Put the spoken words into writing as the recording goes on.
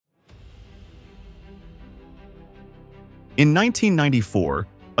In 1994,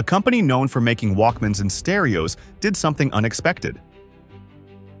 a company known for making Walkmans and stereos did something unexpected.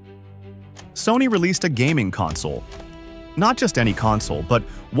 Sony released a gaming console. Not just any console, but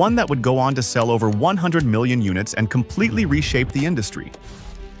one that would go on to sell over 100 million units and completely reshape the industry.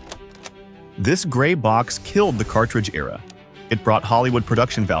 This gray box killed the cartridge era. It brought Hollywood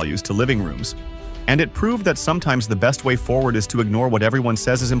production values to living rooms, and it proved that sometimes the best way forward is to ignore what everyone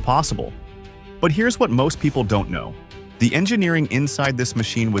says is impossible. But here's what most people don't know. The engineering inside this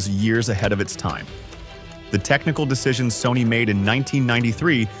machine was years ahead of its time. The technical decisions Sony made in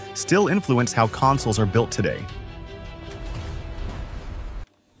 1993 still influence how consoles are built today.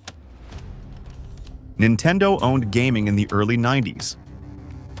 Nintendo owned gaming in the early 90s.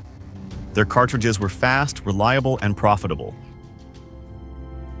 Their cartridges were fast, reliable, and profitable.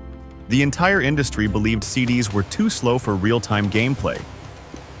 The entire industry believed CDs were too slow for real-time gameplay.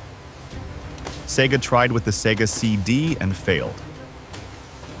 Sega tried with the Sega CD and failed.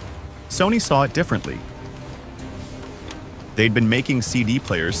 Sony saw it differently. They'd been making CD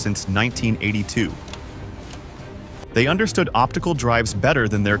players since 1982. They understood optical drives better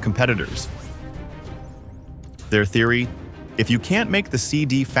than their competitors. Their theory: if you can't make the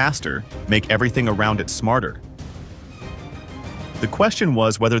CD faster, make everything around it smarter. The question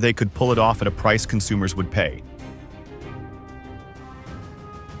was whether they could pull it off at a price consumers would pay.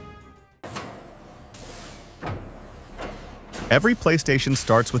 Every PlayStation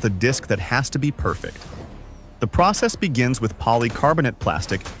starts with a disc that has to be perfect. The process begins with polycarbonate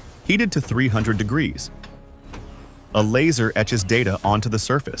plastic heated to 300 degrees. A laser etches data onto the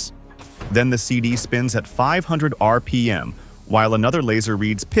surface. Then the CD spins at 500 RPM, while another laser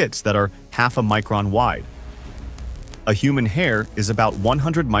reads pits that are half a micron wide. A human hair is about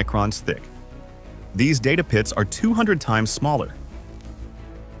 100 microns thick. These data pits are 200 times smaller.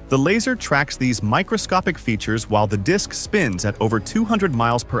 The laser tracks these microscopic features while the disc spins at over 200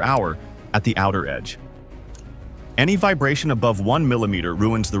 miles per hour at the outer edge. Any vibration above 1 millimeter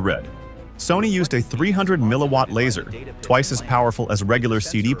ruins the read. Sony used a 300 milliwatt laser, twice as powerful as regular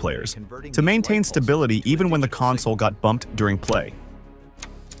CD players, to maintain stability even when the console got bumped during play.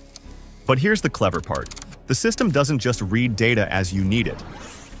 But here's the clever part. The system doesn't just read data as you need it.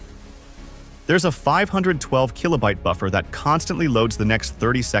 There's a 512 kilobyte buffer that constantly loads the next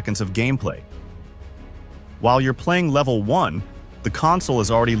 30 seconds of gameplay. While you're playing level 1, the console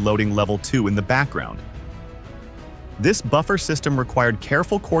is already loading level 2 in the background. This buffer system required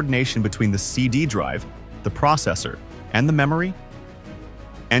careful coordination between the CD drive, the processor, and the memory.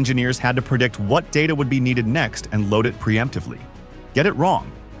 Engineers had to predict what data would be needed next and load it preemptively. Get it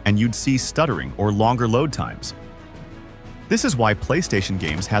wrong, and you'd see stuttering or longer load times. This is why PlayStation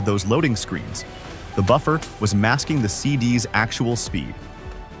games had those loading screens. The buffer was masking the CD's actual speed.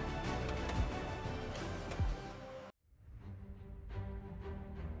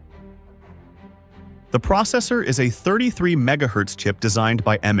 The processor is a 33 MHz chip designed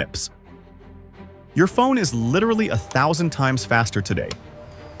by MIPS. Your phone is literally 1,000 times faster today.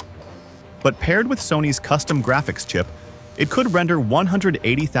 But paired with Sony's custom graphics chip, it could render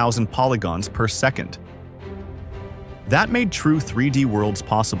 180,000 polygons per second. That made true 3D worlds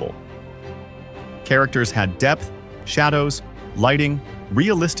possible. Characters had depth, shadows, lighting,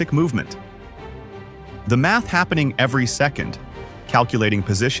 realistic movement. The math happening every second, calculating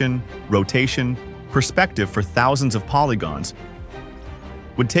position, rotation, perspective for thousands of polygons,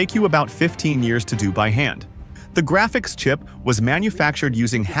 would take you about 15 years to do by hand. The graphics chip was manufactured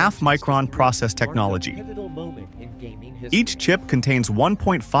using half-micron process technology. Each chip contains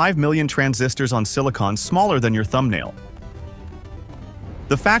 1.5 million transistors on silicon smaller than your thumbnail.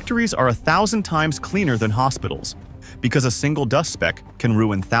 The factories are 1,000 times cleaner than hospitals, because a single dust speck can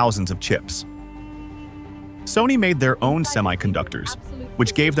ruin thousands of chips. Sony made their own semiconductors,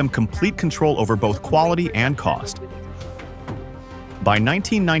 which gave them complete control over both quality and cost. By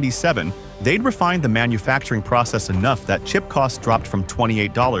 1997, they'd refined the manufacturing process enough that chip costs dropped from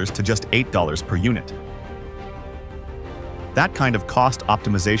 $28 to just $8 per unit. That kind of cost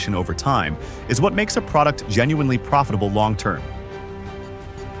optimization over time is what makes a product genuinely profitable long-term.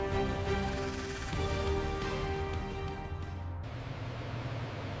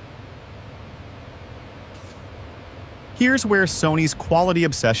 Here's where Sony's quality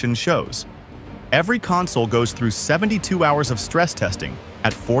obsession shows. Every console goes through 72 hours of stress testing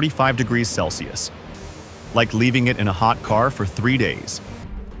at 45 degrees Celsius, like leaving it in a hot car for 3 days.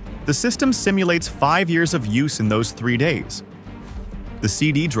 The system simulates 5 years of use in those 3 days. The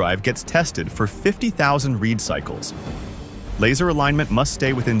CD drive gets tested for 50,000 read cycles. Laser alignment must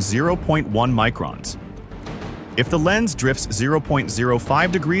stay within 0.1 microns. If the lens drifts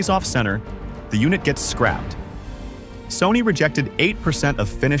 0.05 degrees off center, the unit gets scrapped. Sony rejected 8% of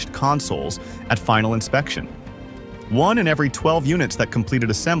finished consoles at final inspection. 1 in every 12 units that completed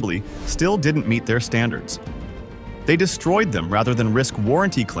assembly still didn't meet their standards. They destroyed them rather than risk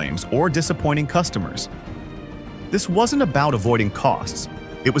warranty claims or disappointing customers. This wasn't about avoiding costs.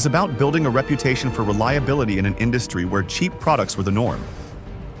 It was about building a reputation for reliability in an industry where cheap products were the norm.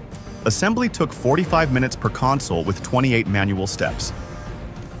 Assembly took 45 minutes per console with 28 manual steps.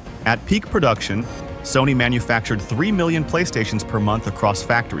 At peak production, Sony manufactured 3 million PlayStations per month across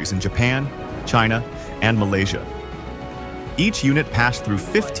factories in Japan, China, and Malaysia. Each unit passed through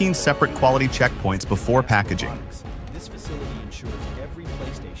 15 separate quality checkpoints before packaging. This facility ensures every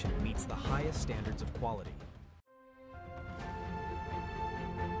PlayStation meets the highest standards of quality.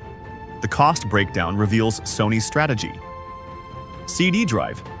 The cost breakdown reveals Sony's strategy. CD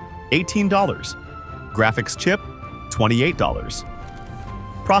drive, $18. Graphics chip, $28.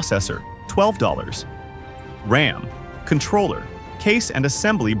 Processor, $12. RAM, controller, case and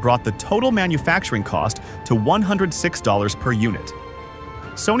assembly brought the total manufacturing cost to $106 per unit.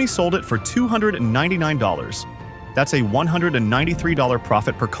 Sony sold it for $299. That's a $193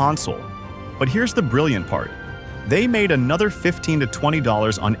 profit per console. But here's the brilliant part. They made another $15 to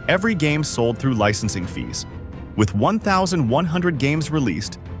 $20 on every game sold through licensing fees. With 1,100 games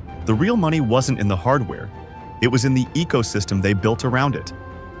released, the real money wasn't in the hardware. It was in the ecosystem they built around it.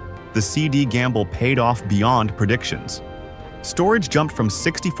 The CD gamble paid off beyond predictions. Storage jumped from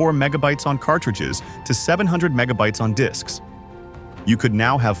 64 megabytes on cartridges to 700 megabytes on discs. You could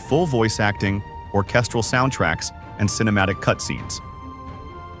now have full voice acting, orchestral soundtracks, and cinematic cutscenes.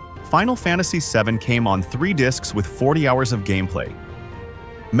 Final Fantasy VII came on 3 discs with 40 hours of gameplay.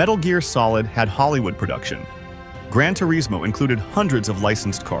 Metal Gear Solid had Hollywood production. Gran Turismo included hundreds of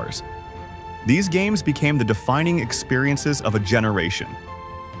licensed cars. These games became the defining experiences of a generation.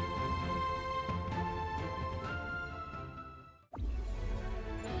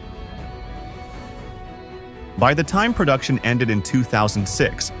 By the time production ended in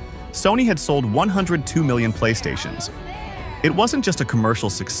 2006, Sony had sold 102 million PlayStations. It wasn't just a commercial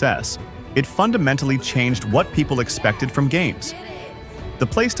success, it fundamentally changed what people expected from games. The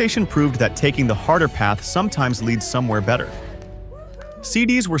PlayStation proved that taking the harder path sometimes leads somewhere better.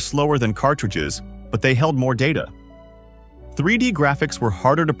 CDs were slower than cartridges, but they held more data. 3D graphics were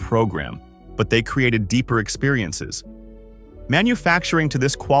harder to program, but they created deeper experiences. Manufacturing to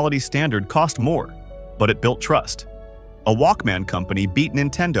this quality standard cost more, but it built trust. A Walkman company beat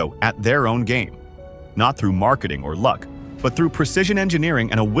Nintendo at their own game, not through marketing or luck, but through precision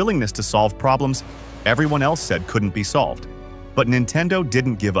engineering and a willingness to solve problems everyone else said couldn't be solved. But Nintendo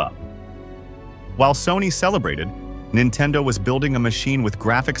didn't give up. While Sony celebrated, Nintendo was building a machine with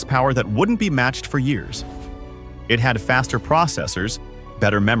graphics power that wouldn't be matched for years. It had faster processors,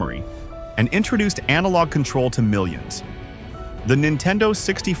 better memory, and introduced analog control to millions. The Nintendo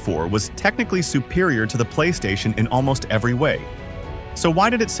 64 was technically superior to the PlayStation in almost every way. So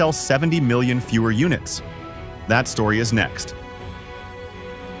why did it sell 70 million fewer units? That story is next.